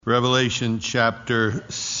Revelation chapter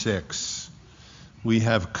 6. We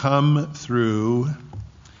have come through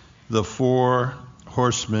the four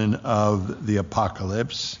horsemen of the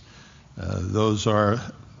apocalypse. Those are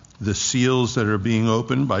the seals that are being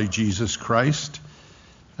opened by Jesus Christ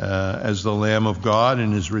as the Lamb of God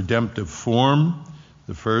in his redemptive form.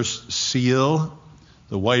 The first seal,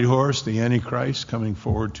 the white horse, the Antichrist, coming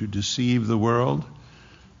forward to deceive the world.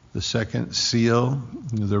 The second seal,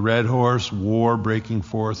 the red horse, war breaking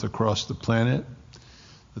forth across the planet.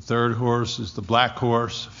 The third horse is the black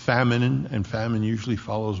horse, famine, and famine usually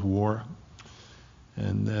follows war.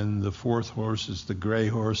 And then the fourth horse is the gray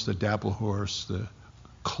horse, the dapple horse, the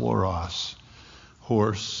chloros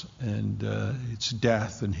horse, and it's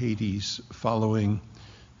death and Hades following.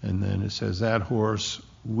 And then it says that horse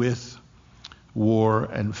with war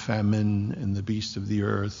and famine and the beast of the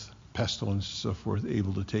earth, pestilence and so forth,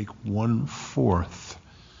 able to take 1/4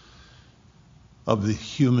 of the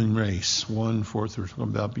human race. 1/4, we're talking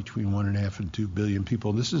about between 1.5 and 2 billion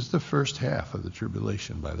people. This is the first half of the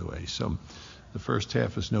tribulation, by the way. So the first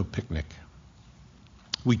half is no picnic.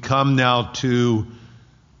 We come now to,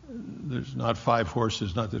 there's not 5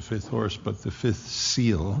 horses, not the 5th horse, but the 5th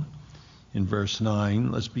seal in verse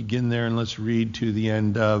 9. Let's begin there and let's read to the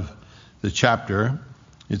end of the chapter.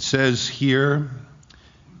 It says here,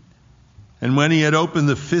 "And when he had opened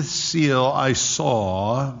the 5th seal, I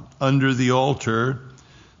saw under the altar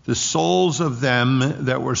the souls of them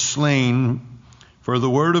that were slain for the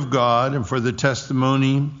word of God and for the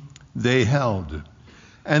testimony they held.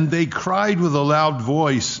 And they cried with a loud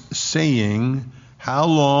voice, saying, How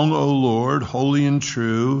long, O Lord, holy and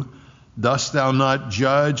true, dost thou not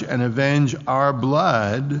judge and avenge our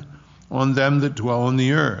blood on them that dwell on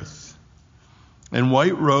the earth? And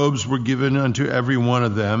white robes were given unto every one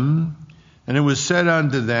of them. And it was said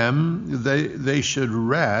unto them, they should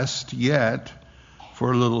rest yet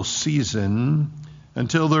for a little season,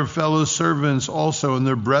 until their fellow servants also and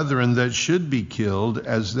their brethren that should be killed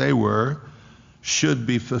as they were, should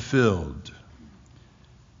be fulfilled.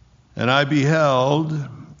 And I beheld,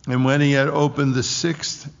 and when he had opened the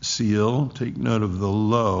 6th seal," take note of the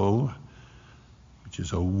lo, which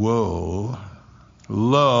is a woe,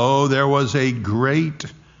 "lo, there was a great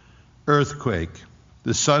earthquake.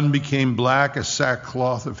 The sun became black as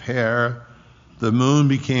sackcloth of hair. The moon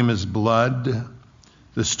became as blood.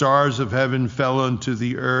 The stars of heaven fell unto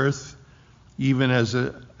the earth, even as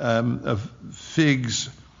a fig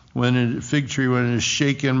tree when it is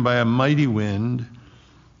shaken by a mighty wind.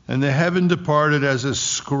 And the heaven departed as a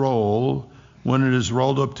scroll when it is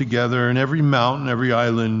rolled up together, and every mountain, every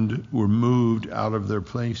island were moved out of their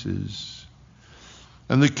places.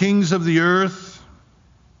 And the kings of the earth,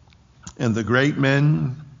 and the great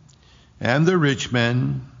men, and the rich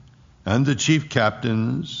men, and the chief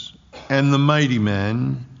captains, and the mighty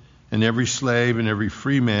men, and every slave and every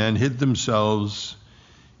free man hid themselves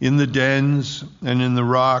in the dens and in the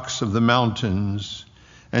rocks of the mountains,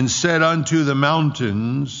 and said unto the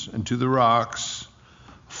mountains and to the rocks,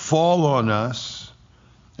 Fall on us,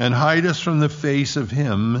 and hide us from the face of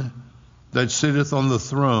him that sitteth on the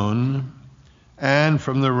throne, and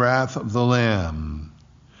from the wrath of the Lamb.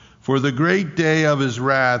 For the great day of his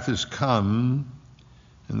wrath is come,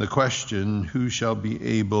 and the question, who shall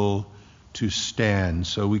be able to stand?"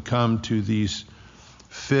 So we come to these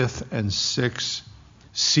 5th and 6th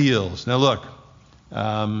seals. Now look,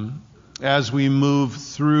 as we move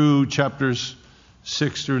through chapters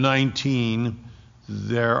 6 through 19,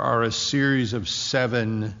 there are a series of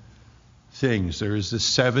 7 things. There is the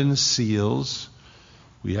 7 seals.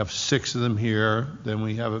 We have 6 of them here. Then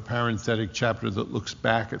we have a parenthetic chapter that looks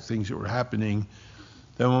back at things that were happening.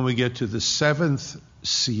 Then when we get to the 7th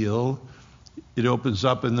seal, it opens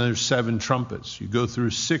up and there's 7 trumpets. You go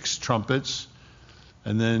through 6 trumpets,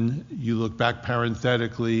 and then you look back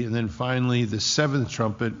parenthetically, and then finally the 7th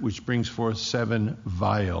trumpet, which brings forth 7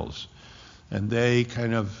 vials. And they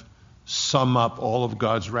kind of sum up all of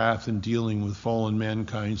God's wrath in dealing with fallen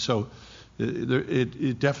mankind. So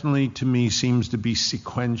it definitely, to me, seems to be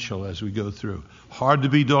sequential as we go through. Hard to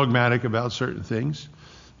be dogmatic about certain things,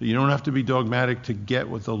 but you don't have to be dogmatic to get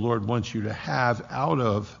what the Lord wants you to have out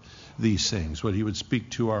of these things, what he would speak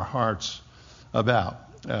to our hearts about.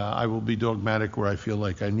 I will be dogmatic where I feel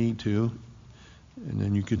like I need to, and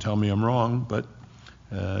then you can tell me I'm wrong, but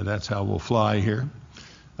that's how we'll fly here.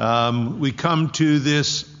 We come to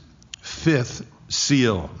this 5th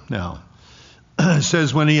seal now. It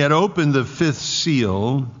says, "When he had opened the 5th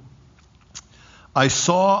seal, I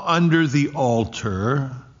saw under the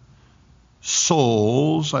altar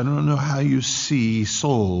souls." I don't know how you see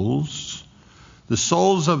souls. "The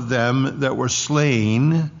souls of them that were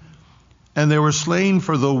slain And they were slain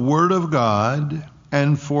for the word of God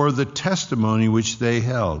and for the testimony which they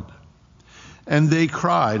held. And they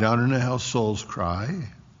cried. I don't know how souls cry.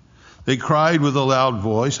 They cried with a loud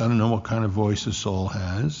voice. I don't know what kind of voice a soul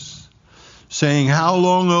has. Saying, how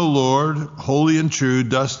long, O Lord, holy and true,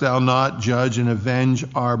 dost thou not judge and avenge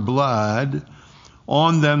our blood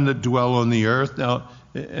on them that dwell on the earth? Now,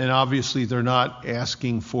 and obviously they're not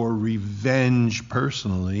asking for revenge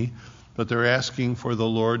personally, but they're asking for the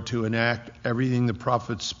Lord to enact everything the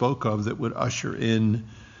prophets spoke of that would usher in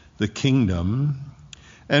the kingdom.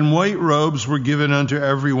 And white robes were given unto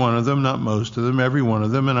every one of them, not most of them, every one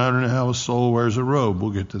of them. And I don't know how a soul wears a robe.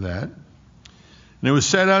 We'll get to that. And it was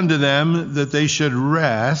said unto them that they should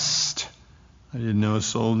rest. I didn't know a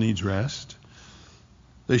soul needs rest.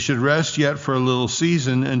 They should rest yet for a little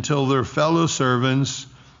season until their fellow servants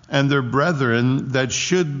and their brethren that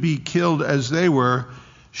should be killed as they were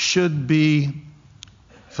should be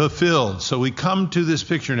fulfilled. So we come to this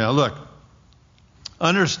picture now. Look,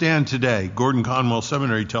 understand today, Gordon Conwell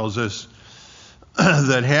Seminary tells us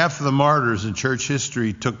that half of the martyrs in church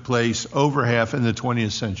history took place, over half, in the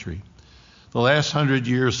 20th century. The last 100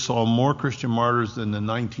 years saw more Christian martyrs than the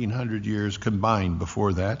 1900 years combined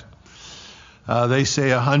before that. They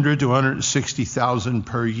say 100 to 160,000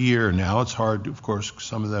 per year now. It's hard, of course,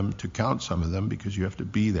 to count some of them because you have to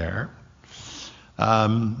be there.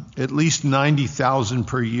 At least 90,000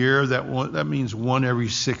 per year. That means one every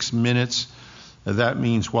 6 minutes. That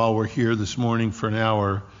means while we're here this morning for an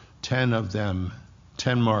hour, 10 of them,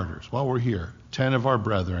 10 martyrs. While we're here, 10 of our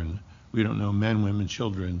brethren, we don't know, men, women,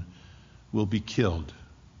 children, will be killed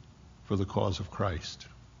for the cause of Christ.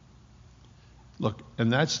 Look,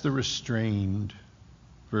 and that's the restrained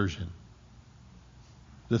version.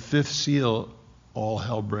 The fifth seal, all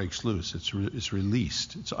hell breaks loose. It's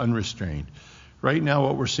released. It's unrestrained. Right now,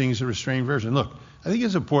 what we're seeing is a restrained version. Look, I think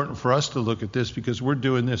it's important for us to look at this because we're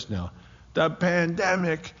doing this now. The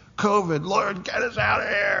pandemic, COVID, Lord, get us out of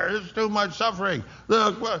here. There's too much suffering.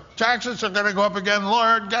 Look, taxes are going to go up again.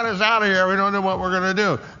 Lord, get us out of here. We don't know what we're going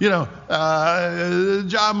to do.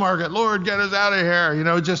 Job market, Lord, get us out of here.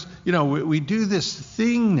 We do this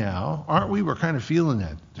thing now, aren't we? We're kind of feeling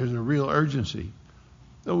that. There's a real urgency.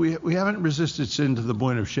 We haven't resisted sin to the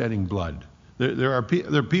point of shedding blood. There are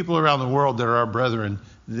people around the world that are our brethren.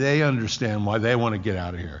 They understand why they want to get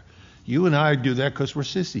out of here. You and I do that because we're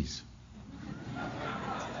sissies.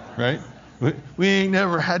 Right? We ain't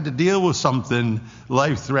never had to deal with something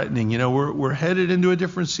life-threatening. We're headed into a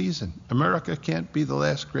different season. America can't be the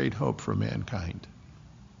last great hope for mankind.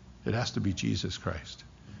 It has to be Jesus Christ.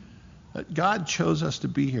 God chose us to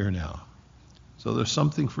be here now. So there's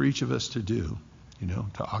something for each of us to do,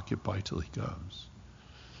 to occupy till he comes.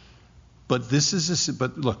 But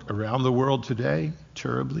look, around the world today,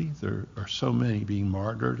 terribly, there are so many being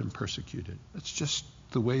martyred and persecuted. It's just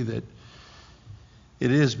the way that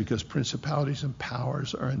it is, because principalities and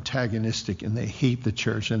powers are antagonistic and they hate the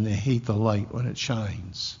church and they hate the light when it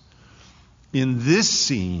shines. In this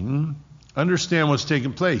scene, understand what's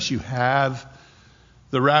taking place. You have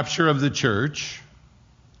the rapture of the church.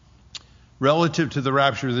 Relative to the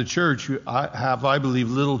rapture of the church, you have, I believe,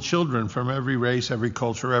 little children from every race, every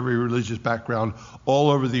culture, every religious background, all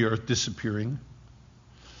over the earth disappearing.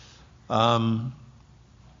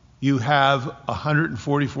 You have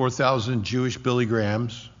 144,000 Jewish Billy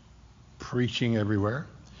Grahams preaching everywhere.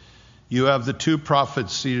 You have the two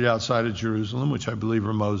prophets seated outside of Jerusalem, which I believe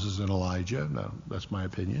are Moses and Elijah. No, that's my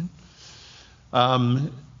opinion.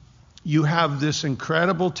 You have this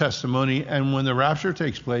incredible testimony, and when the rapture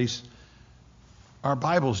takes place, our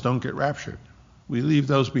Bibles don't get raptured. We leave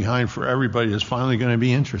those behind for everybody that's finally going to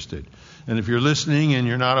be interested. And if you're listening and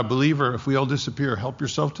you're not a believer, if we all disappear, help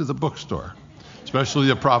yourself to the bookstore, especially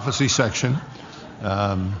the prophecy section.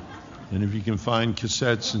 And if you can find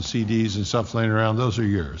cassettes and CDs and stuff laying around, those are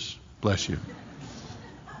yours. Bless you.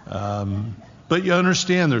 But you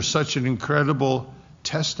understand there's such an incredible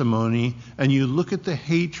testimony, and you look at the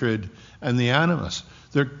hatred and the animus.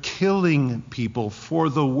 They're killing people for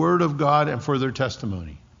the word of God and for their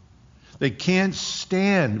testimony. They can't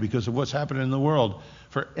stand, because of what's happening in the world,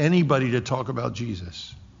 for anybody to talk about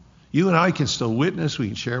Jesus. You and I can still witness, we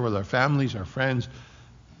can share with our families, our friends,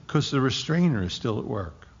 because the restrainer is still at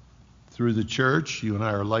work. Through the church, you and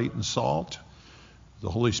I are light and salt. The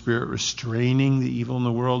Holy Spirit restraining the evil in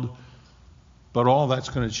the world. But all that's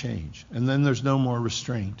going to change. And then there's no more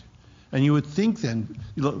restraint. And you would think then,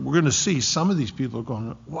 we're going to see some of these people are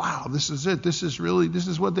going, wow, this is it. This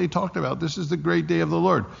is what they talked about. This is the great day of the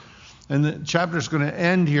Lord. And the chapter is going to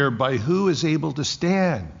end here by who is able to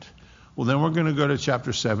stand. Well, then we're going to go to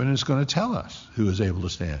chapter 7, and it's going to tell us who is able to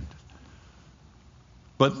stand.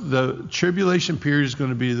 But the tribulation period is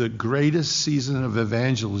going to be the greatest season of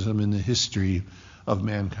evangelism in the history of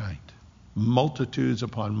mankind. Multitudes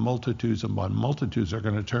upon multitudes upon multitudes are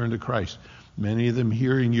going to turn to Christ. Many of them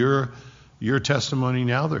hearing your testimony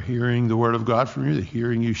now. They're hearing the word of God from you. They're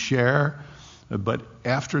hearing you share. But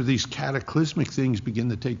after these cataclysmic things begin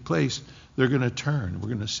to take place, they're going to turn. We're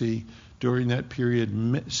going to see during that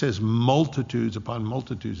period, it says multitudes upon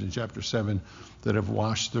multitudes in chapter 7 that have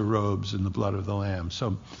washed their robes in the blood of the Lamb.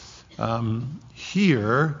 So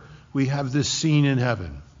here we have this scene in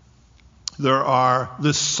heaven. There are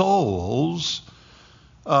the souls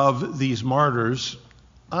of these martyrs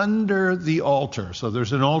under the altar. So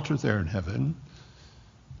there's an altar there in heaven.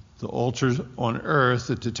 The altars on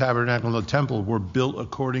earth at the tabernacle and the temple were built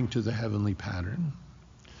according to the heavenly pattern.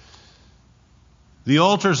 The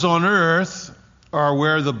altars on earth are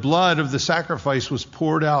where the blood of the sacrifice was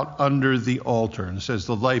poured out under the altar. And it says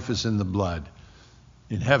the life is in the blood.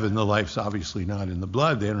 In heaven, the life's obviously not in the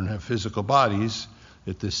blood. They don't have physical bodies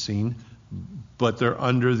at this scene, but they're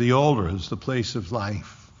under the altar. It's the place of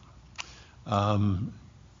life.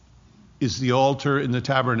 Is the altar in the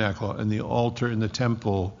tabernacle and the altar in the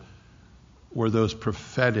temple, were those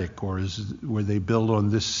prophetic, or were they built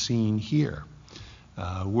on this scene here?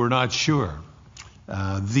 We're not sure.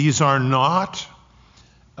 These are not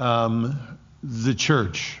the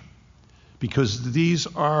church, because these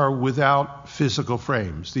are without physical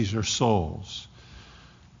frames. These are souls.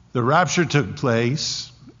 The rapture took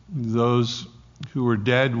place. Those who were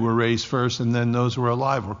dead were raised first, and then those who were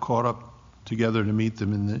alive were caught up together to meet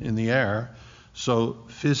them in the air. So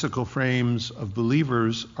physical frames of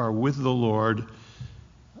believers are with the Lord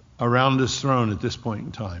around his throne at this point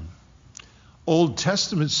in time. Old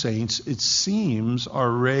Testament saints, it seems, are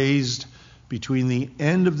raised between the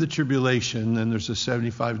end of the tribulation, and there's a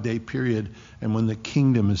 75-day period, and when the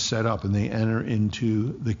kingdom is set up and they enter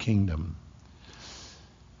into the kingdom.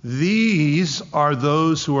 These are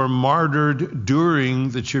those who are martyred during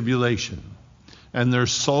the tribulation, and their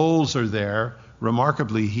souls are there.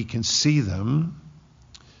 Remarkably, he can see them,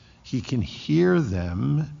 he can hear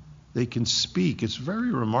them, they can speak. It's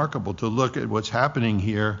very remarkable to look at what's happening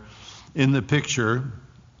here in the picture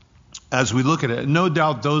as we look at it. No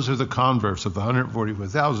doubt those are the converts of the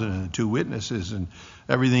 144,000 and the two witnesses and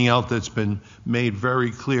everything else that's been made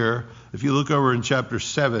very clear. If you look over in chapter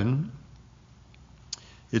 7,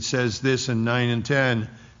 it says this in 9 and 10,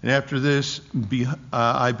 and after this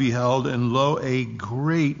I beheld, and lo, a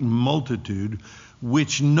great multitude,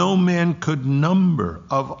 which no man could number,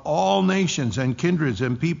 of all nations and kindreds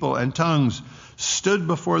and people and tongues, stood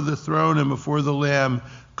before the throne and before the Lamb,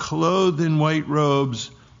 clothed in white robes,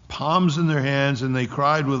 palms in their hands, and they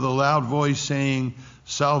cried with a loud voice, saying,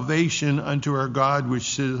 Salvation unto our God,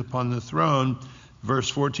 which sitteth upon the throne. Verse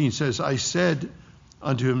 14 says, I said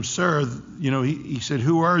unto him, Sir, he said,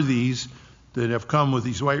 who are these that have come with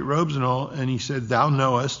these white robes and all? And he said, Thou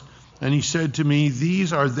knowest. And he said to me,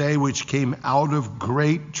 These are they which came out of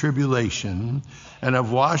great tribulation, and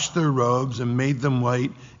have washed their robes and made them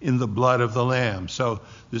white in the blood of the Lamb. So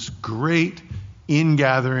this great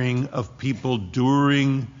ingathering of people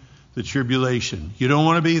during the tribulation. You don't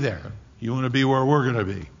want to be there. You want to be where we're going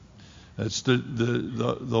to be. That's the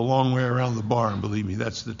long way around the barn, believe me.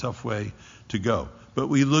 That's the tough way to go. But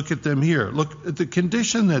we look at them here. Look at the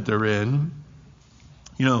condition that they're in.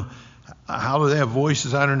 How do they have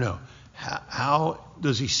voices? I don't know. How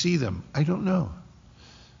does he see them? I don't know.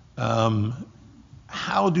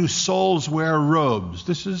 How do souls wear robes?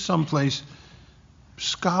 This is someplace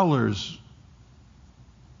scholars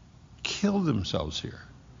kill themselves here.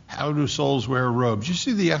 How do souls wear robes? You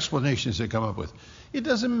see the explanations they come up with. It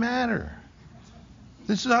doesn't matter.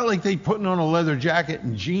 This is not like they putting on a leather jacket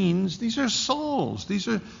and jeans. These are souls.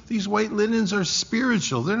 These white linens are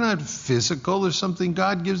spiritual. They're not physical. There's something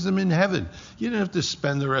God gives them in heaven. You don't have to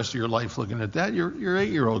spend the rest of your life looking at that. Your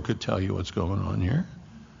 8-year-old could tell you what's going on here.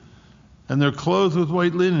 And they're clothed with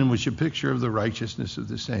white linen, which is a picture of the righteousness of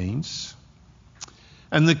the saints.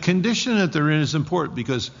 And the condition that they're in is important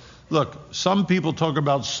because, look, some people talk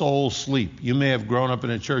about soul sleep. You may have grown up in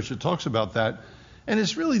a church that talks about that. And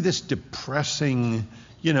it's really this depressing,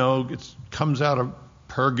 it comes out of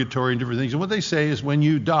purgatory and different things. And what they say is when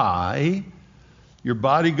you die, your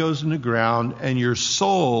body goes in the ground and your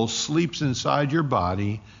soul sleeps inside your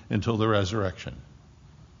body until the resurrection.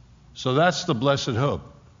 So that's the blessed hope,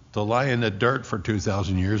 to lie in the dirt for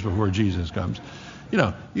 2,000 years before Jesus comes. You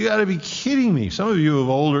got to be kidding me. Some of you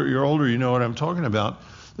you're older, you know what I'm talking about.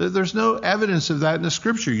 There's no evidence of that in the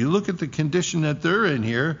scripture. You look at the condition that they're in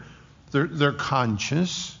here. They're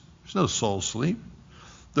conscious. There's no soul sleep.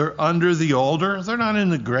 They're under the altar. They're not in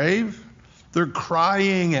the grave. They're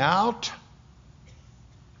crying out.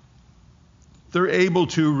 They're able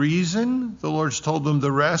to reason. The Lord's told them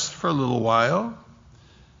to rest for a little while.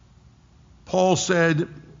 Paul said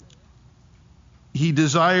he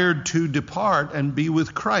desired to depart and be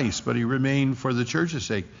with Christ, but he remained for the church's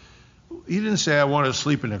sake. He didn't say, I want to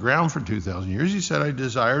sleep in the ground for 2,000 years. He said, I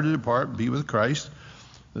desire to depart and be with Christ.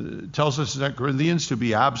 It tells us in 2 Corinthians, to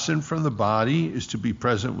be absent from the body is to be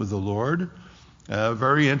present with the Lord.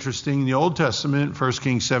 Very interesting. In the Old Testament, 1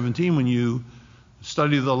 Kings 17, when you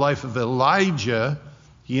study the life of Elijah,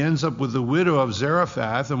 he ends up with the widow of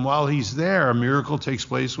Zarephath, and while he's there, a miracle takes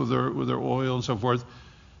place with her oil and so forth,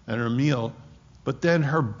 and her meal. But then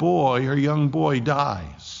her young boy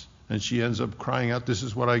dies, and she ends up crying out, this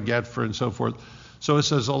is what I get for, and so forth. So it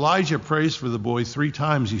says Elijah prays for the boy 3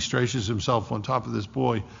 times. He stretches himself on top of this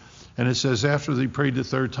boy. And it says after he prayed the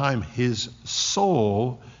 3rd time, his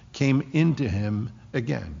soul came into him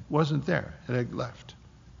again. Wasn't there. It had left.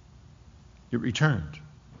 It returned.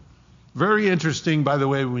 Very interesting, by the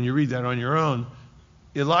way, when you read that on your own.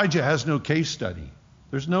 Elijah has no case study.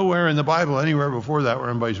 There's nowhere in the Bible anywhere before that where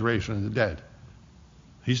anybody's raised from the dead.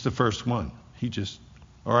 He's the first one. He just,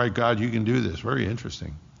 all right, God, you can do this. Very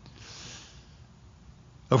interesting.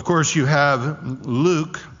 Of course, you have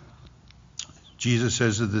Luke. Jesus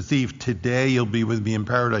says to the thief, today you'll be with me in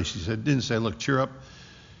paradise. He didn't say, look, cheer up.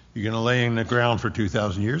 You're going to lay in the ground for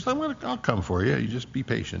 2,000 years. I'll come for you. You just be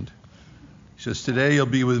patient. He says, today you'll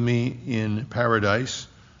be with me in paradise.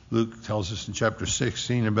 Luke tells us in chapter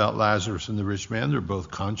 16 about Lazarus and the rich man. They're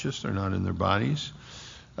both conscious. They're not in their bodies.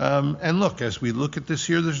 And look, as we look at this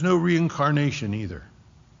here, there's no reincarnation either.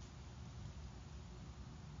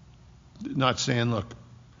 Not saying, look,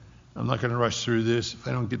 I'm not going to rush through this. If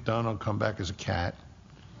I don't get done, I'll come back as a cat.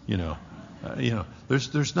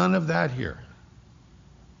 There's none of that here.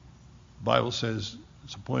 The Bible says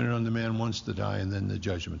it's appointed unto man once to die and then the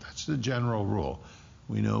judgment. That's the general rule.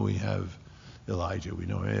 We know we have Elijah. We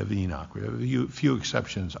know we have Enoch. We have a few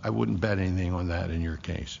exceptions. I wouldn't bet anything on that in your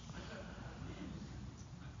case.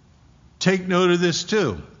 Take note of this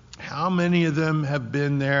too. How many of them have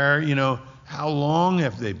been there? How long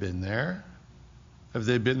have they been there? Have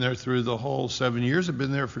they been there through the whole 7 years? Have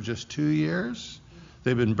been there for just 2 years?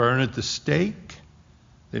 They've been burned at the stake.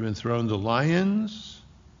 They've been thrown to lions.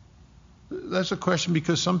 That's a question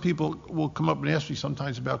because some people will come up and ask me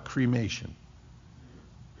sometimes about cremation.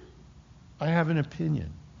 I have an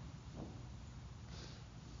opinion.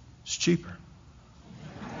 It's cheaper.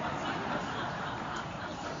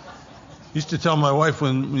 Used to tell my wife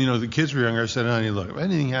when the kids were younger, I said, honey, look, if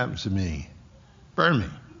anything happens to me, burn me.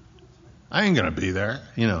 I ain't going to be there.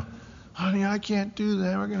 Honey, I can't do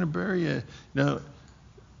that. We're going to bury you.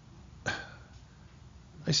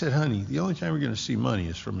 I said, honey, the only time we're going to see money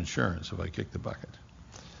is from insurance if I kick the bucket.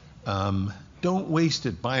 Don't waste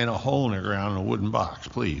it buying a hole in the ground in a wooden box,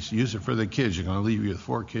 please. Use it for the kids. You're going to leave you with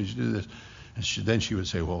 4 kids to do this. And then she would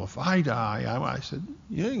say, well, if I die, I said,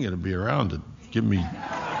 you ain't going to be around to give me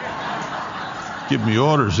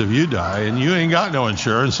orders if you die, and you ain't got no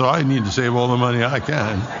insurance, so I need to save all the money I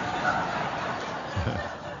can.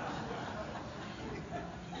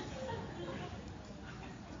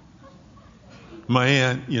 My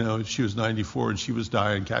aunt, she was 94 and she was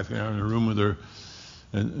dying. Kathy and I were in a room with her,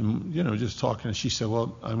 and just talking. And she said,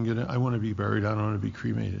 "Well, I want to be buried. I don't want to be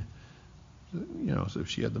cremated." So if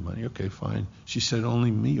she had the money, okay, fine. She said,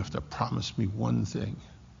 "Only me. You have to promise me one thing."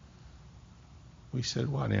 We said,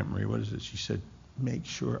 "What, Aunt Marie? What is it?" She said, "Make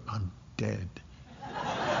sure I'm dead."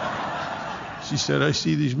 She said, "I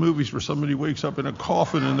see these movies where somebody wakes up in a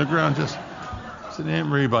coffin in the ground just." I said, Aunt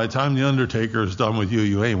Marie, by the time the undertaker is done with you,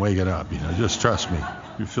 you ain't waking up. Just trust me.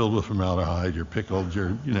 You're filled with formaldehyde. You're pickled.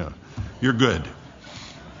 You're good.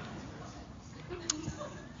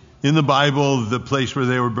 In the Bible, the place where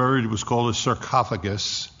they were buried was called a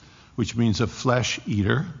sarcophagus, which means a flesh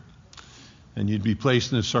eater. And you'd be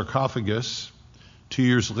placed in a sarcophagus. 2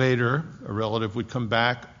 years later, a relative would come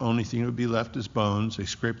back. Only thing that would be left is bones. They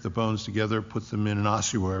scrape the bones together, put them in an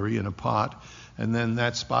ossuary, in a pot, and then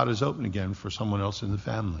that spot is open again for someone else in the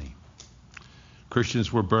family.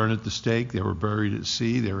 Christians were burned at the stake. They were buried at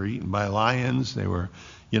sea. They were eaten by lions. They were,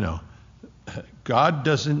 God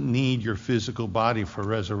doesn't need your physical body for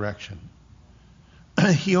resurrection.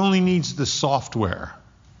 He only needs the software.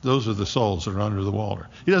 Those are the souls that are under the water.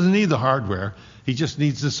 He doesn't need the hardware. He just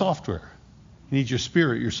needs the software. You need your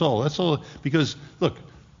spirit, your soul. That's all. Because, look,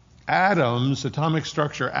 atoms, atomic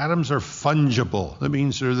structure, atoms are fungible. That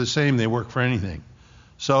means they're the same. They work for anything.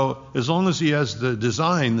 So as long as he has the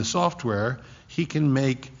design, the software, he can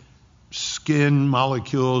make skin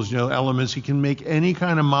molecules, elements. He can make any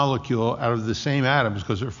kind of molecule out of the same atoms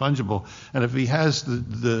because they're fungible. And if he has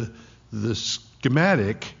the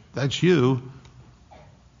schematic, that's you.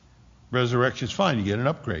 Resurrection's fine. You get an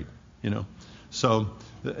upgrade, So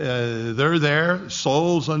they're there,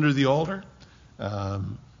 souls under the altar.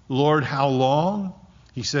 Lord, how long?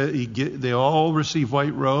 He said they all receive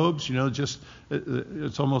white robes.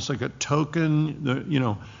 It's almost like a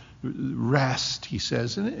token. Rest. He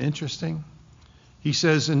says, isn't it interesting? He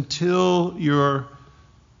says, until your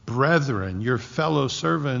brethren, your fellow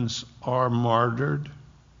servants, are martyred,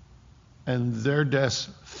 and their deaths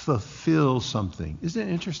fulfill something. Isn't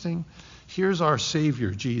it interesting? Here's our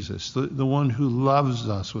Savior, Jesus, the one who loves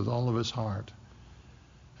us with all of his heart.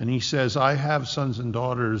 And he says, I have sons and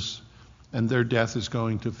daughters, and their death is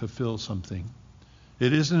going to fulfill something.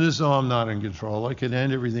 It isn't as though I'm not in control. I could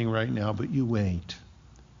end everything right now, but you wait.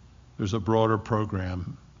 There's a broader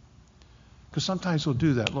program. Because sometimes we'll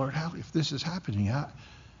do that. Lord, if this is happening,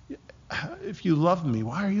 if you love me,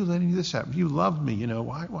 why are you letting this happen? If you love me,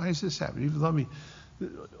 why is this happening? If you love me.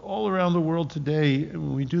 All around the world today,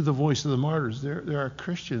 when we do the Voice of the Martyrs, there are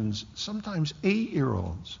Christians, sometimes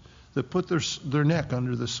 8-year-olds, that put their neck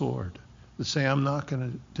under the sword, that say, I'm not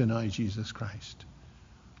going to deny Jesus Christ.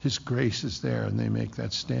 His grace is there, and they make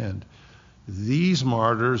that stand. These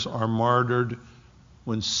martyrs are martyred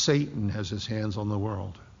when Satan has his hands on the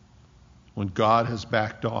world, when God has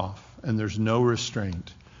backed off, and there's no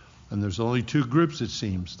restraint. And there's only two groups, it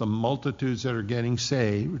seems, the multitudes that are getting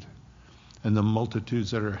saved and the multitudes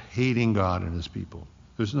that are hating God and his people.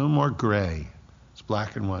 There's no more gray. It's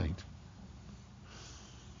black and white.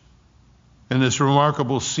 And this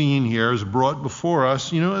remarkable scene here is brought before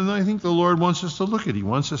us, and I think the Lord wants us to look at it. He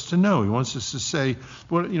wants us to know. He wants us to say,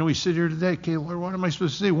 we sit here today, okay, Lord, what am I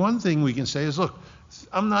supposed to say? One thing we can say is, look,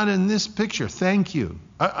 I'm not in this picture. Thank you.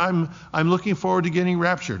 I'm looking forward to getting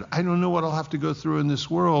raptured. I don't know what I'll have to go through in this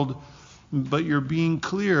world, but you're being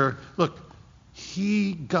clear. Look,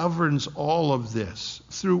 he governs all of this.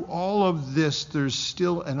 Through all of this, there's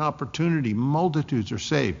still an opportunity. Multitudes are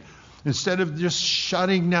saved. Instead of just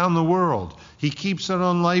shutting down the world, he keeps it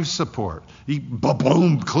on life support.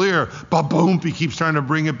 Ba-boom, clear. Ba-boom, he keeps trying to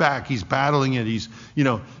bring it back. He's battling it. He's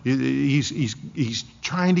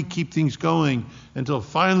trying to keep things going until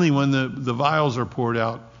finally, when the vials are poured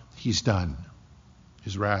out, he's done.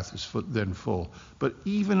 His wrath is then full. But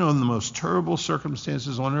even on the most terrible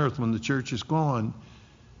circumstances on earth, when the church is gone,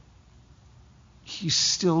 he's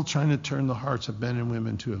still trying to turn the hearts of men and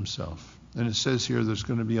women to himself. And it says here there's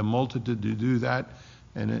going to be a multitude to do that,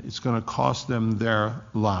 and it's going to cost them their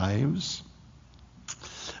lives.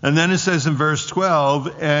 And then it says in verse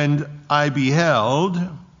 12, and I beheld,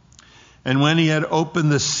 and when he had opened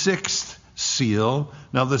the sixth seal.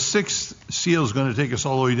 Now the sixth seal is going to take us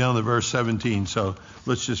all the way down to verse 17. So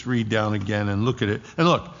let's just read down again and look at it. And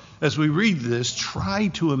look, as we read this, try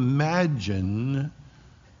to imagine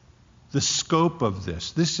the scope of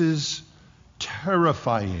this. This is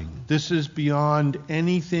terrifying. This is beyond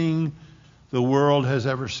anything the world has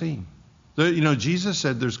ever seen. Jesus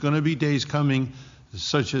said there's going to be days coming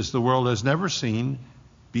such as the world has never seen,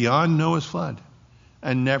 beyond Noah's flood,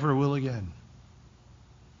 and never will again.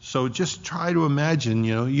 So just try to imagine,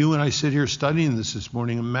 you and I sit here studying this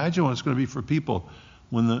morning. Imagine what it's going to be for people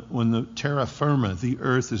when the terra firma, the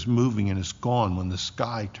earth, is moving and it's gone, when the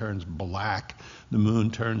sky turns black, the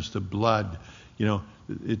moon turns to blood.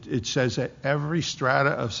 It says that every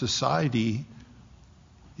strata of society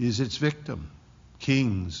is its victim.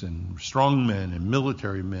 Kings and strong men and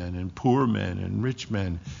military men and poor men and rich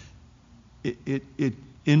men. It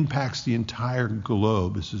impacts the entire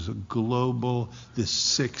globe. This is this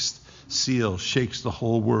sixth seal shakes the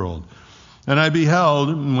whole world. And I beheld,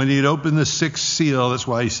 when he had opened the sixth seal, that's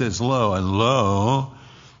why he says, lo, and lo,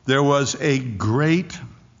 there was a great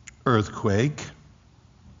earthquake,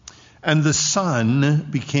 and the sun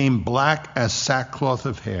became black as sackcloth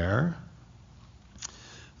of hair.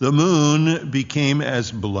 The moon became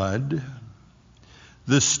as blood.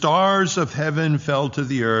 The stars of heaven fell to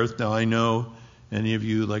the earth. Now I know any of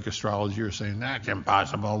you, like astrology, are saying, that's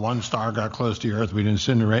impossible. One star got close to the earth. We didn't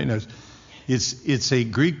send it right now. It's a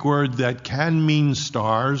Greek word that can mean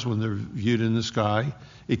stars when they're viewed in the sky.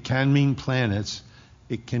 It can mean planets.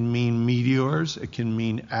 It can mean meteors. It can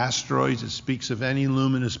mean asteroids. It speaks of any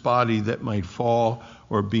luminous body that might fall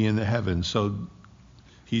or be in the heavens. So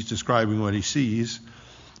he's describing what he sees.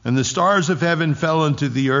 And the stars of heaven fell into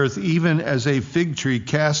the earth, even as a fig tree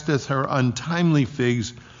casteth her untimely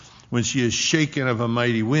figs when she is shaken of a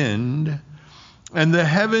mighty wind. And the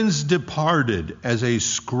heavens departed as a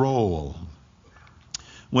scroll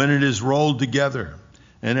when it is rolled together.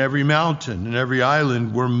 and every mountain and every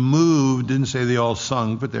island were moved. Didn't say they all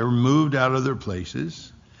sunk, but they were moved out of their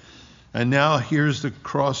places. And now here's the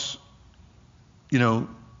cross,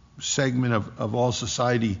 segment of all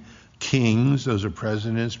society. Kings, those are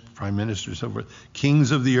presidents, prime ministers, so forth.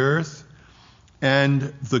 Kings of the earth and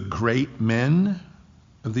the great men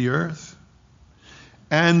of the earth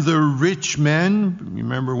and the rich men.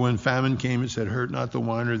 Remember when famine came, it said, hurt not the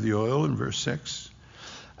wine or the oil in verse 6.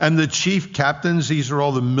 And the chief captains, these are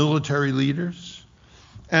all the military leaders.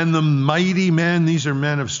 And the mighty men, these are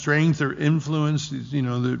men of strength or influence,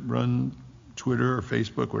 that run Twitter or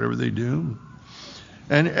Facebook, whatever they do.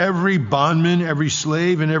 And every bondman, every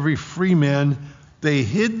slave, and every free man, they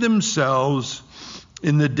hid themselves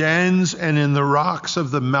in the dens and in the rocks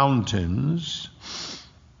of the mountains,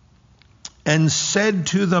 and said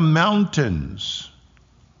to the mountains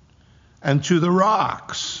and to the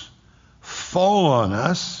rocks, fall on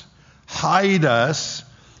us, hide us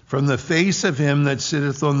from the face of him that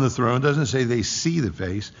sitteth on the throne. It doesn't say they see the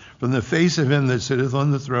face. From the face of him that sitteth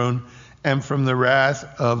on the throne, and from the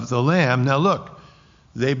wrath of the Lamb. Now look,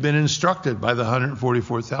 they've been instructed by the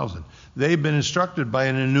 144,000. They've been instructed by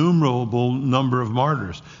an innumerable number of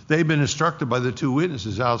martyrs. They've been instructed by the two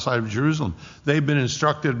witnesses outside of Jerusalem. They've been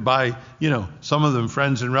instructed by, some of them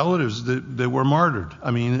friends and relatives that were martyred.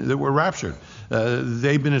 That were raptured.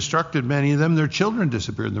 They've been instructed, many of them, their children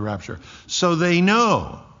disappeared in the rapture. So they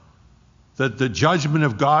know that the judgment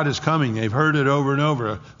of God is coming. They've heard it over and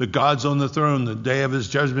over. The God's on the throne. The day of his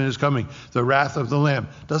judgment is coming. The wrath of the Lamb.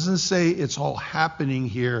 Doesn't say it's all happening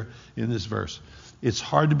here in this verse. It's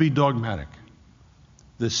hard to be dogmatic.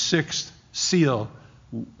 The sixth seal,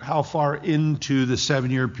 how far into the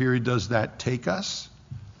 7-year period does that take us?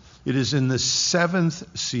 It is in the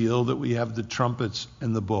seventh seal that we have the trumpets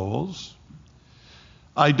and the bowls.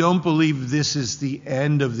 I don't believe this is the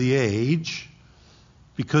end of the age,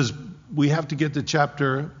 because we have to get to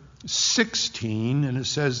chapter 16, and it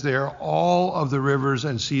says there, all of the rivers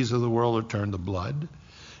and seas of the world are turned to blood.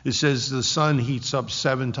 It says the sun heats up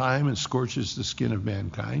 7 times and scorches the skin of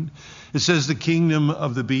mankind. It says the kingdom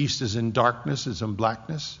of the beast is in darkness, is in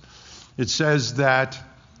blackness. It says that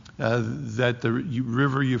the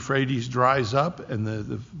river Euphrates dries up, and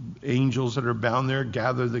the angels that are bound there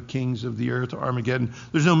gather the kings of the earth to Armageddon.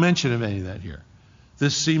 There's no mention of any of that here.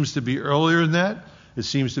 This seems to be earlier than that. It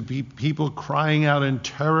seems to be people crying out in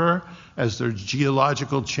terror as there are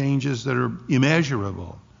geological changes that are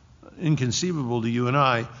immeasurable, inconceivable to you and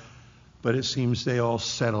I, but it seems they all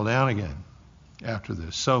settle down again after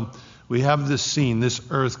this. So we have this scene, this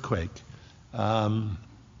earthquake.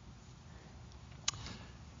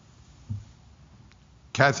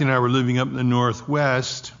 Kathy and I were living up in the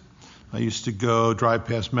Northwest. I used to drive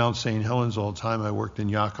past Mount St. Helens all the time. I worked in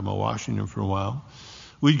Yakima, Washington for a while.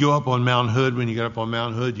 We'd go up on Mount Hood. When you got up on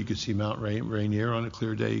Mount Hood, you could see Mount Rainier on a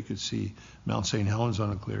clear day. You could see Mount St. Helens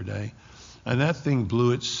on a clear day. And that thing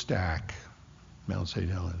blew its stack, Mount St.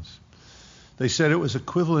 Helens. They said it was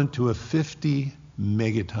equivalent to a 50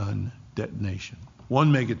 megaton detonation.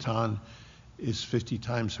 1 megaton is 50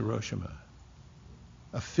 times Hiroshima.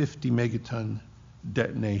 A 50 megaton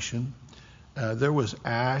detonation. There was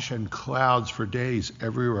ash and clouds for days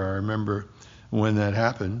everywhere. I remember when that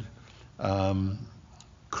happened.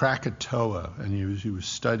 Krakatoa, and he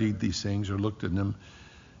studied these things or looked at them.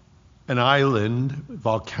 An island,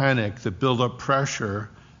 volcanic, that built up pressure,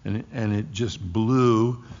 and it just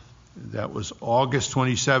blew. That was August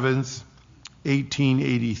 27th,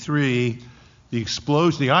 1883. The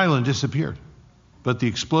explosion, the island disappeared. But the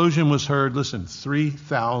explosion was heard,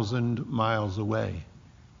 3,000 miles away.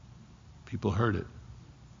 People heard it.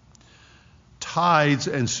 Tides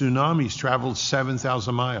and tsunamis traveled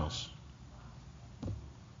 7,000 miles.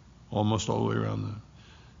 Almost all the way around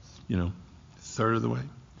the, third of the way.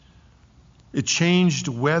 It changed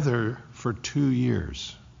weather for 2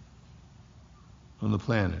 years on the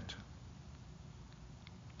planet.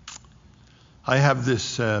 I have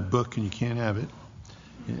this book, and you can't have it.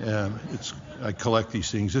 I collect these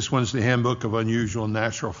things. This one's the Handbook of Unusual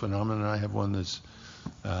Natural Phenomena. I have one that's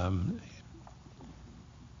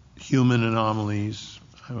human anomalies.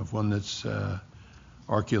 I have one that's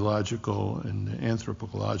archaeological and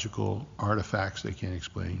anthropological artifacts they can't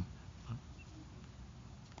explain.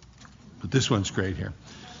 But this one's great here.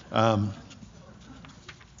 And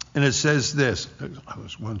it says this.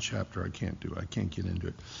 There's one chapter I can't get into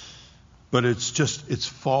it. But it's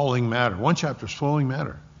falling matter. One chapter is falling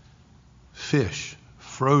matter. Fish,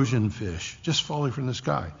 frozen fish, just falling from the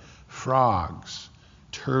sky. Frogs,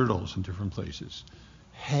 turtles in different places.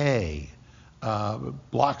 Hay,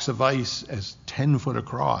 blocks of ice as 10 foot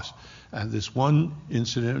across. And this one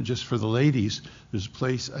incident, just for the ladies, there's a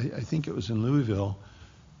place, I think it was in Louisville,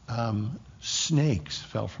 snakes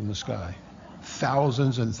fell from the sky.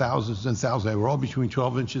 Thousands and thousands and thousands. They were all between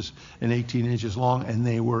 12 inches and 18 inches long, and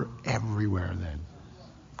they were everywhere then.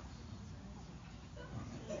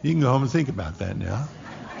 You can go home and think about that now.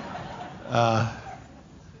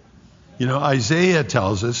 Isaiah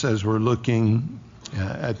tells us, as we're looking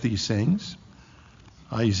at these things,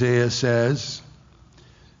 Isaiah says,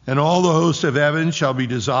 "And all the host of heaven shall be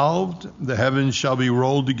dissolved, the heavens shall be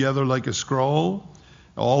rolled together like a scroll,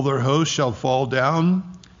 all their hosts shall fall down,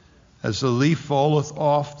 as the leaf falleth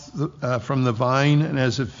off from the vine, and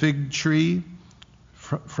as a fig tree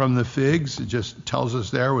from the figs." It just tells us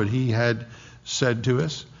there what he had said to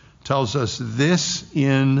us. Tells us this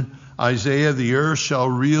in Isaiah, "The earth shall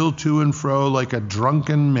reel to and fro like a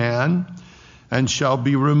drunken man, and shall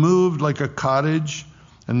be removed like a cottage,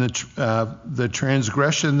 and the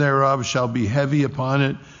transgression thereof shall be heavy upon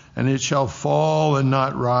it, and it shall fall and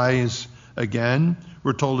not rise again."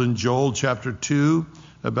 We're told in Joel chapter 2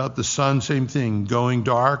 about the sun, same thing, going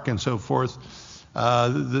dark and so forth.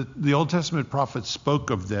 The Old Testament prophets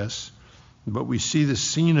spoke of this, but we see the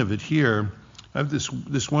scene of it here. I have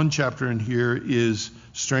this one chapter in here is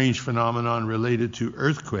strange phenomenon related to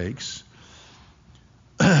earthquakes.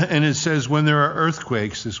 And it says, when there are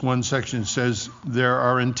earthquakes, this one section says, there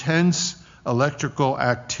are intense electrical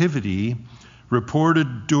activity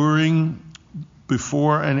reported during,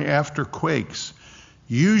 before, and after quakes.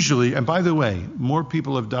 Usually, and by the way, more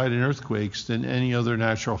people have died in earthquakes than any other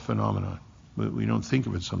natural phenomenon. We don't think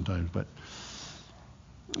of it sometimes, but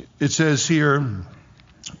it says here,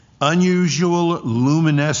 unusual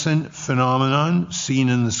luminescent phenomenon seen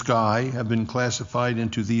in the sky have been classified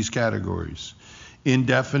into these categories: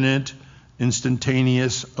 indefinite,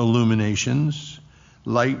 instantaneous illuminations,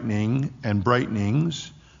 lightning and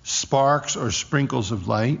brightenings, sparks or sprinkles of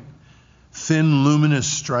light, thin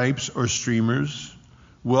luminous stripes or streamers,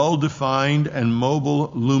 well-defined and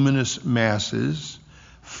mobile luminous masses,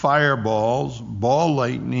 fireballs, ball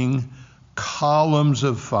lightning, columns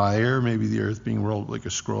of fire, maybe the earth being rolled like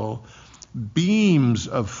a scroll, beams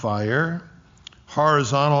of fire,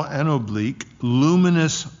 horizontal and oblique,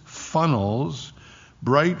 luminous funnels,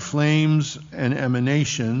 bright flames and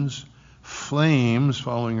emanations, flames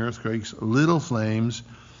following earthquakes, little flames,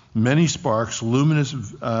 many sparks, luminous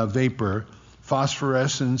vapor,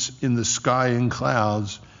 phosphorescence in the sky and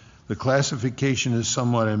clouds. The classification is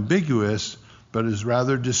somewhat ambiguous, but is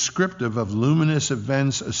rather descriptive of luminous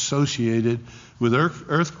events associated with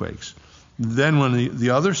earthquakes. Then when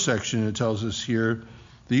the other section, it tells us here,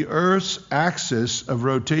 the Earth's axis of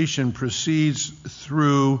rotation proceeds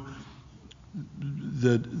through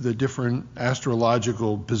the different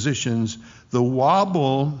astrological positions. The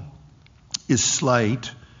wobble is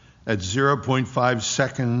slight at 0.5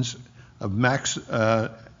 seconds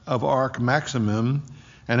of arc maximum,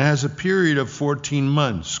 and has a period of 14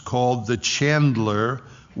 months called the Chandler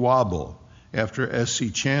wobble, after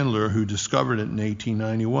S.C. Chandler, who discovered it in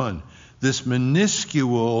 1891. This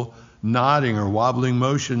minuscule nodding or wobbling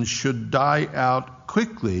motion should die out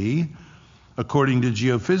quickly, according to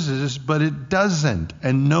geophysicists, but it doesn't,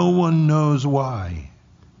 and no one knows why.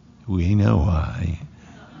 We know why.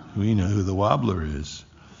 We know who the wobbler is.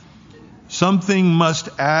 Something must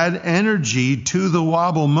add energy to the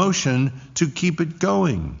wobble motion to keep it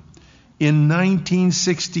going. In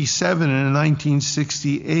 1967 and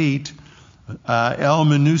 1968, L.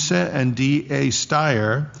 Manusa and D.A.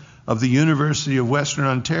 Steyer of the University of Western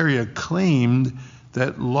Ontario claimed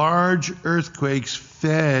that large earthquakes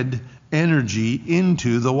fed energy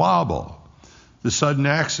into the wobble. The sudden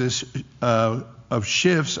axis of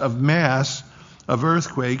shifts of mass of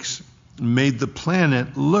earthquakes made the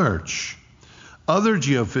planet lurch. Other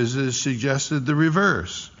geophysicists suggested the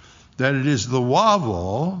reverse, that it is the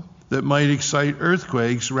wobble that might excite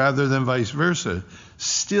earthquakes rather than vice versa.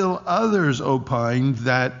 Still others opined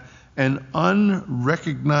that an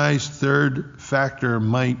unrecognized third factor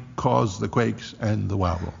might cause the quakes and the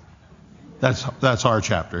wobble. That's our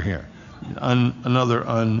chapter here. Another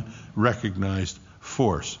unrecognized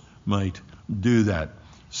force might do that.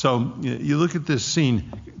 So you look at this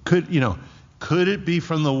scene. Could it be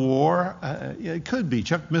from the war? Yeah, it could be.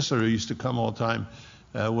 Chuck Missler, who used to come all the time,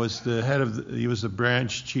 was the head of. He was the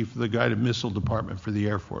branch chief of the guided missile department for the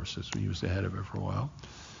Air Force. He was the head of it for a while,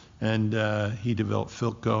 and he developed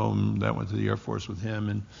Philco, and that went to the Air Force with him.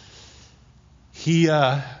 And he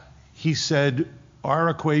said our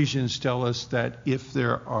equations tell us that if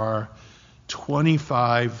there are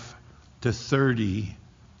 25 to 30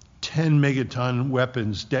 10 megaton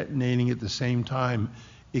weapons detonating at the same time,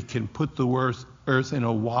 it can put the earth in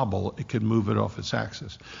a wobble. It can move it off its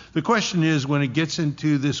axis. The question is, when it gets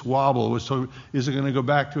into this wobble, so is it going to go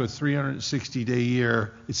back to a 360-day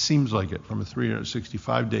year? It seems like it, from a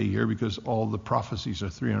 365-day year, because all the prophecies are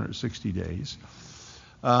 360 days.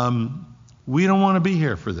 We don't want to be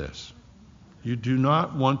here for this. You do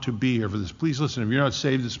not want to be here for this. Please listen, if you're not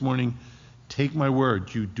saved this morning, take my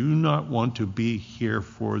word. You do not want to be here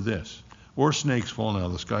for this. Or snakes falling out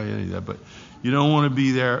of the sky, any of that, but you don't want to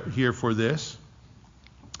be here for this.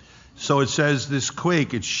 So it says this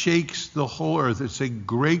quake, it shakes the whole earth. It's a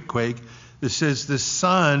great quake. It says the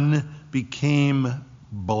sun became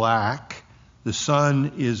black. The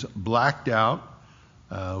sun is blacked out.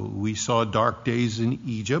 We saw dark days in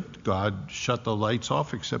Egypt. God shut the lights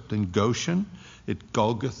off except in Goshen. At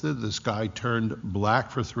Golgotha, the sky turned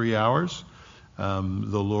black for 3 hours.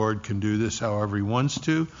 The Lord can do this however he wants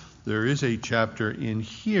to. There is a chapter in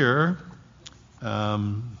here.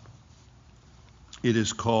 It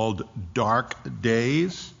is called Dark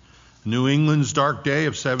Days. New England's Dark Day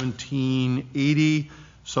of 1780.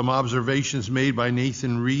 Some observations made by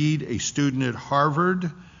Nathan Reed, a student at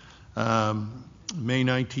Harvard. May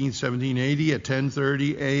 19, 1780, at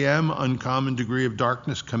 10:30 a.m., uncommon degree of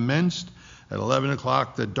darkness commenced. At 11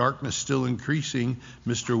 o'clock, the darkness still increasing,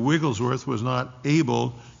 Mr. Wigglesworth was not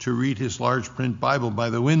able to read his large print Bible by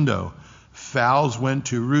the window. Fowls went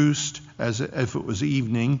to roost as if it was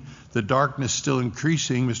evening. The darkness still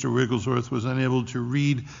increasing, Mr. Wigglesworth was unable to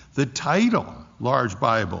read the title, Large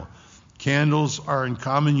Bible. Candles are in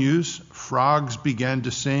common use. Frogs began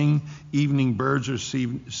to sing. Evening birds are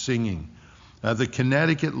singing. The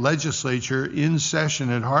Connecticut legislature in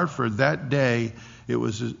session at Hartford that day, it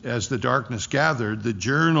was as the darkness gathered, the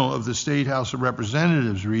Journal of the State House of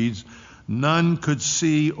Representatives reads, none could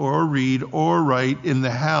see or read or write in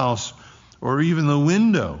the house or even the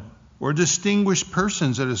window, or distinguish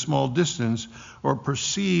persons at a small distance, or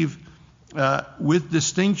perceive with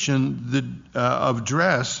distinction of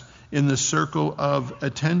dress in the circle of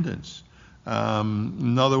attendance.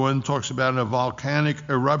 Another one talks about a volcanic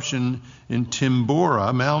eruption in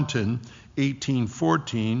Timbora Mountain,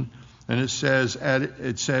 1814, and it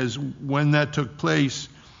says when that took place,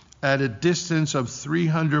 at a distance of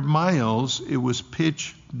 300 miles, it was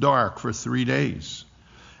pitch dark for 3 days.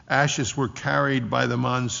 Ashes were carried by the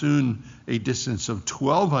monsoon a distance of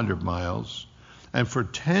 1,200 miles, and for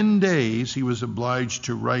 10 days he was obliged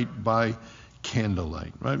to write by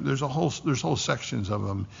candlelight. Right? There's whole sections of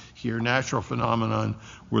them here. Natural phenomenon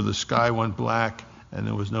where the sky went black and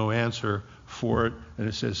there was no answer for it. And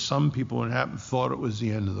it says some people, when it happened, thought it was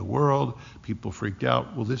the end of the world. People freaked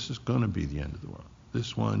out. Well, this is going to be the end of the world.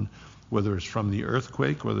 This one, whether it's from the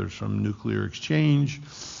earthquake, whether it's from nuclear exchange,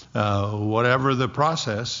 whatever the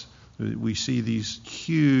process, we see these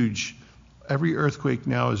huge, every earthquake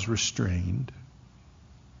now is restrained.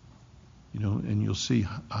 And you'll see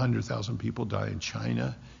 100,000 people die in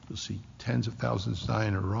China. You'll see tens of thousands die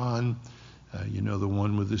in Iran. The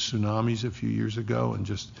one with the tsunamis a few years ago, and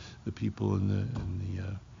just the people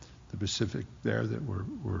in the Pacific there that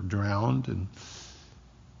were drowned, and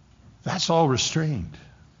that's all restrained.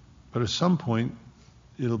 But at some point,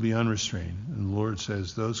 it'll be unrestrained, and the Lord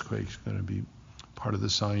says those quakes are going to be part of the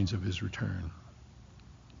signs of His return.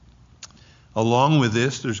 Along with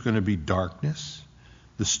this, there's going to be darkness.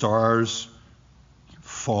 The stars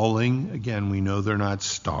falling. Again, we know they're not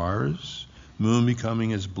stars. Moon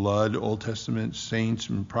becoming as blood. Old Testament saints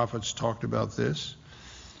and prophets talked about this.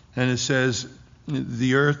 And it says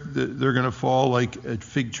the earth, they're going to fall like a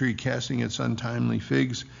fig tree casting its untimely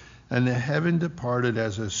figs. And the heaven departed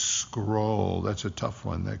as a scroll. That's a tough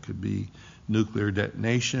one. That could be nuclear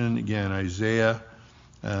detonation. Again, Isaiah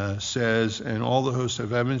says, and all the hosts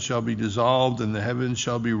of heaven shall be dissolved, and the heavens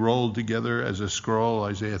shall be rolled together as a scroll.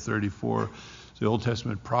 Isaiah 34. The Old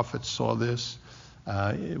Testament prophets saw this.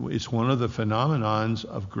 It's one of the phenomenons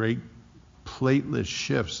of great platelet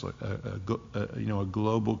shifts. A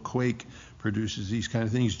global quake produces these kind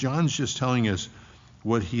of things. John's just telling us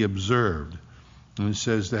what he observed. And it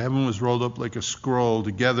says, the heaven was rolled up like a scroll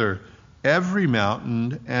together. Every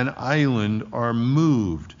mountain and island are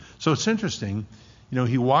moved. So it's interesting.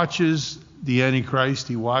 He watches the Antichrist.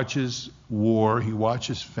 He watches war. He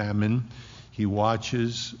watches famine. He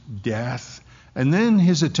watches death. And then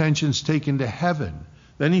his attention's taken to heaven.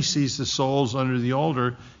 Then he sees the souls under the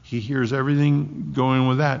altar. He hears everything going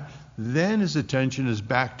with that. Then his attention is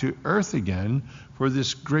back to earth again for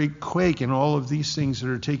this great quake and all of these things that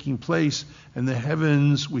are taking place. And the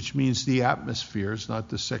heavens, which means the atmosphere, it's not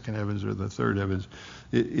the second heavens or the third heavens,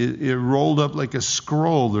 it rolled up like a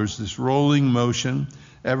scroll. There's this rolling motion.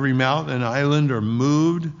 Every mountain and island are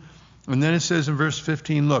moved. And then it says in verse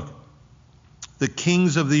 15, look, the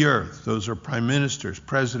kings of the earth, those are prime ministers,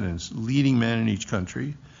 presidents, leading men in each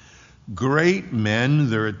country, great men,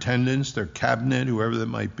 their attendants, their cabinet, whoever that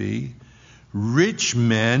might be, rich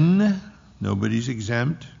men, nobody's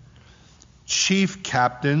exempt, chief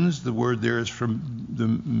captains, the word there is from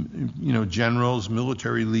the generals,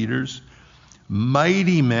 military leaders,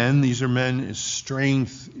 mighty men, these are men,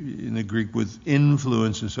 strength in the Greek with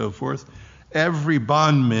influence and so forth, every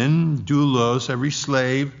bondman, doulos, every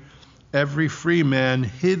slave, every free man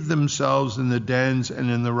hid themselves in the dens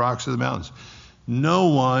and in the rocks of the mountains. No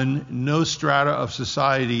one, no strata of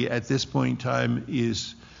society at this point in time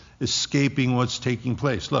is escaping what's taking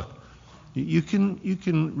place. Look, you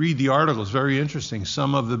can read the articles, very interesting.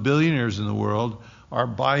 Some of the billionaires in the world are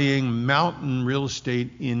buying mountain real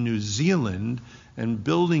estate in New Zealand and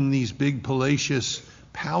building these big palatial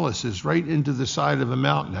palaces right into the side of a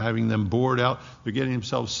mountain, having them bored out. They're getting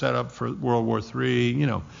themselves set up for World War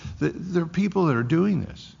III. There are people that are doing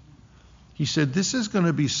this. He said, this is going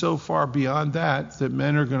to be so far beyond that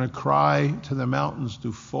men are going to cry to the mountains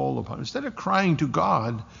to fall upon. Instead of crying to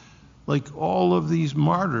God, like all of these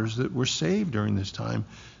martyrs that were saved during this time,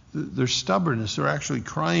 their stubbornness, they're actually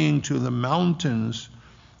crying to the mountains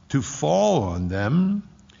to fall on them.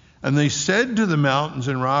 And they said to the mountains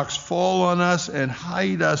and rocks, fall on us and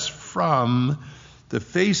hide us from the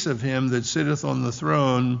face of him that sitteth on the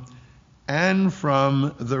throne and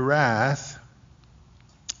from the wrath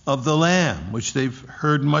of the Lamb, which they've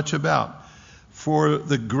heard much about. For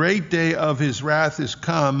the great day of his wrath is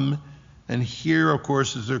come. And here, of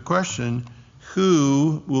course, is their question,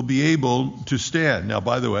 who will be able to stand? Now,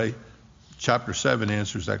 by the way, chapter 7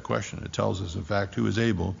 answers that question. It tells us, in fact, who is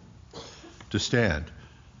able to stand.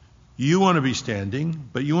 You want to be standing,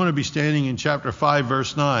 but you want to be standing in chapter 5,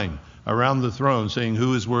 verse 9, around the throne, saying,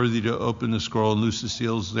 who is worthy to open the scroll and loose the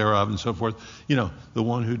seals thereof, and so forth. The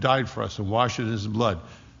one who died for us and washed in his blood.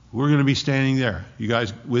 We're going to be standing there. You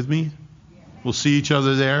guys with me? We'll see each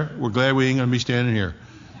other there. We're glad we ain't going to be standing here.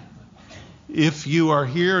 If you are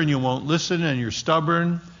here and you won't listen and you're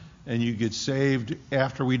stubborn and you get saved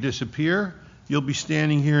after we disappear, you'll be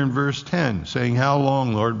standing here in verse 10 saying, how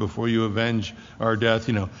long, Lord, before you avenge our death?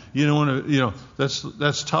 You don't want to,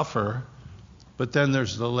 that's tougher. But then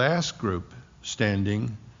there's the last group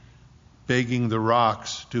standing, begging the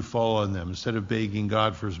rocks to fall on them. Instead of begging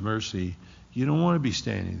God for his mercy, you don't want to be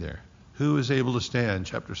standing there. Who is able to stand?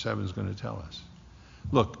 Chapter 7 is going to tell us.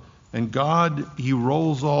 Look, and God, he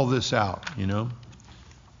rolls all this out,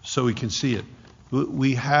 so we can see it.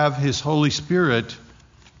 We have his Holy Spirit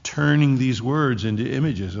turning these words into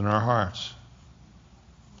images in our hearts.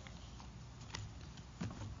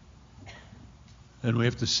 And we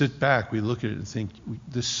have to sit back, we look at it and think,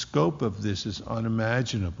 the scope of this is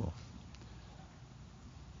unimaginable.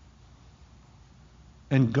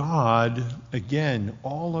 And God, again,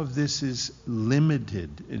 all of this is limited.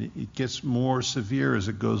 And it gets more severe as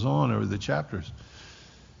it goes on over the chapters.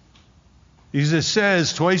 Because it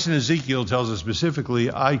says, twice in Ezekiel tells us specifically,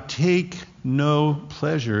 I take no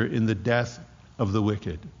pleasure in the death of the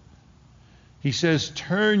wicked. He says,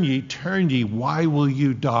 turn ye, why will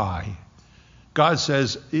you die? God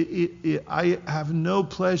says, I have no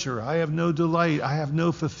pleasure, I have no delight, I have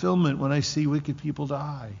no fulfillment when I see wicked people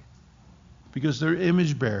die. Because they're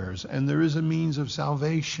image bearers, and there is a means of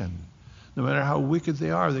salvation. No matter how wicked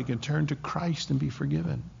they are, they can turn to Christ and be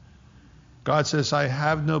forgiven. God says, I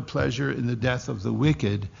have no pleasure in the death of the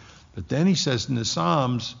wicked. But then he says in the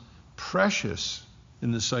Psalms, precious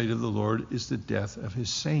in the sight of the Lord is the death of his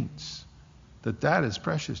saints. That is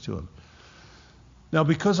precious to him. Now,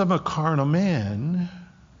 because I'm a carnal man,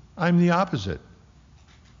 I'm the opposite.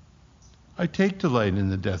 I take delight in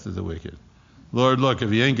the death of the wicked. Lord, look,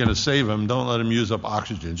 if you ain't going to save him, don't let him use up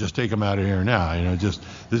oxygen. Just take him out of here now. Just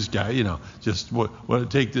this guy, just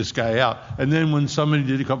take this guy out. And then when somebody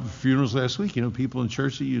did a couple of funerals last week, people in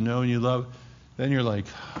church that you know and you love, then you're like,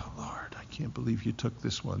 oh, Lord, I can't believe you took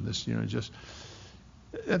this one. That's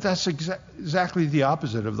exactly the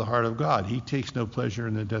opposite of the heart of God. He takes no pleasure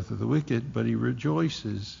in the death of the wicked, but he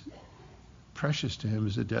rejoices. Precious to him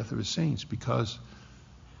is the death of his saints, because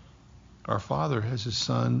our Father has his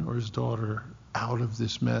son or his daughter out of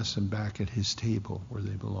this mess and back at his table where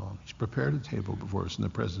they belong. He's prepared a table before us in the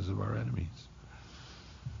presence of our enemies.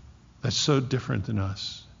 That's so different than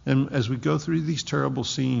us. And as we go through these terrible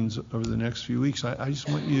scenes over the next few weeks, I just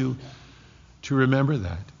want you to remember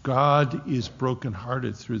that. God is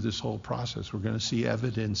brokenhearted through this whole process. We're going to see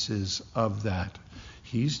evidences of that.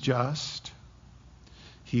 He's just.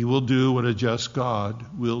 He will do what a just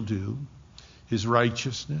God will do. His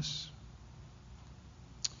righteousness.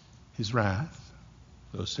 his wrath.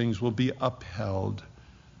 Those things will be upheld.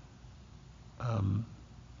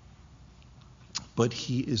 But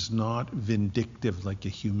he is not vindictive like a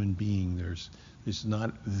human being. There's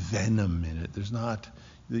not venom in it. There's not,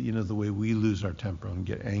 the way we lose our temper and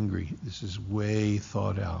get angry. This is way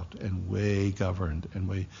thought out and way governed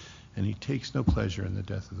and he takes no pleasure in the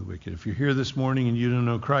death of the wicked. If you're here this morning and you don't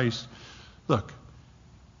know Christ, look,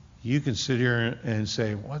 you can sit here and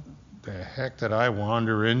say, what the heck did I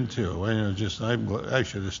wander into? I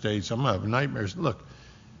should have stayed. Some have nightmares. Look,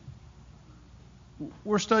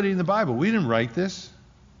 we're studying the Bible. We didn't write this.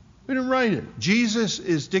 We didn't write it. Jesus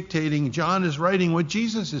is dictating. John is writing what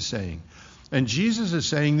Jesus is saying. And Jesus is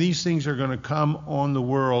saying these things are going to come on the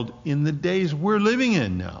world in the days we're living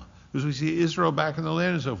in now. Because we see Israel back in the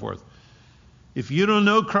land and so forth. If you don't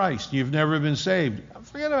know Christ, you've never been saved.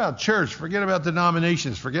 Forget about church. Forget about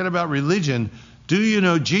denominations. Forget about religion. Do you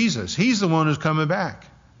know Jesus? He's the one who's coming back.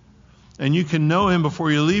 And you can know him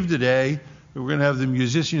before you leave today. We're going to have the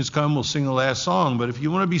musicians come. We'll sing the last song. But if you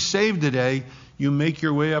want to be saved today, you make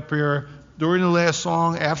your way up here during the last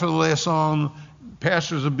song, after the last song.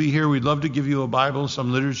 Pastors will be here. We'd love to give you a Bible,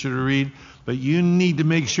 some literature to read. But you need to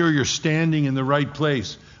make sure you're standing in the right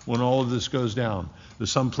place when all of this goes down.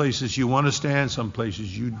 There's some places you want to stand, some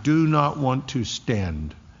places you do not want to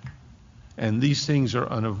stand. And these things are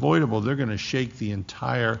unavoidable. They're going to shake the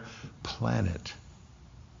entire planet.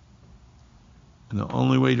 And the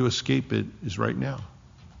only way to escape it is right now,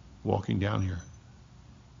 walking down here.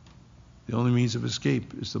 The only means of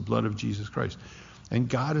escape is the blood of Jesus Christ. And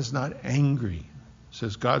God is not angry. It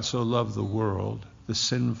says, God so loved the world, the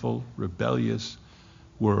sinful, rebellious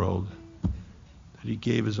world, that he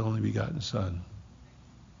gave his only begotten Son.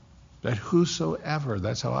 That whosoever,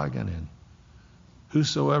 that's how I got in,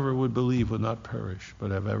 whosoever would believe would not perish,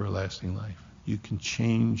 but have everlasting life. You can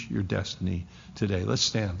change your destiny today. Let's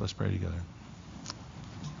stand. Let's pray together.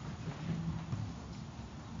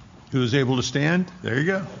 Who is able to stand? There you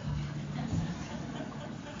go.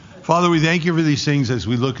 Father, we thank you for these things as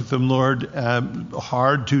we look at them, Lord.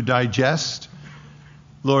 Hard to digest.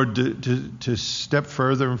 Lord, to step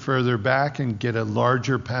further and further back and get a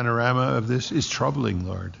larger panorama of this is troubling,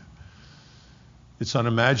 Lord. It's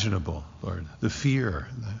unimaginable, Lord. The fear,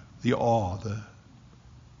 the awe, the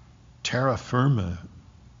terra firma,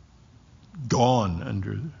 gone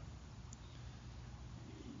under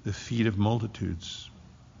the feet of multitudes.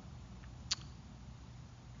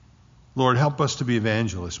 Lord, help us to be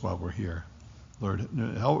evangelists while we're here. Lord,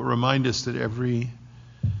 help remind us that every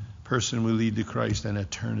person we lead to Christ, and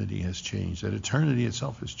eternity has changed. That eternity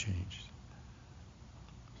itself has changed.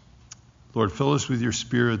 Lord, fill us with your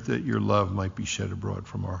Spirit that your love might be shed abroad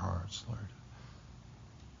from our hearts, Lord.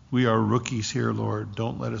 We are rookies here, Lord.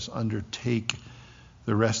 Don't let us undertake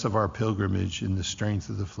the rest of our pilgrimage in the strength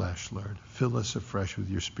of the flesh, Lord. Fill us afresh with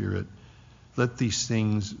your Spirit. Let these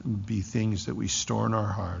things be things that we store in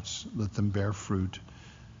our hearts. Let them bear fruit.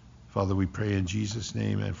 Father, we pray in Jesus'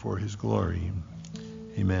 name and for his glory.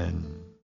 Amen.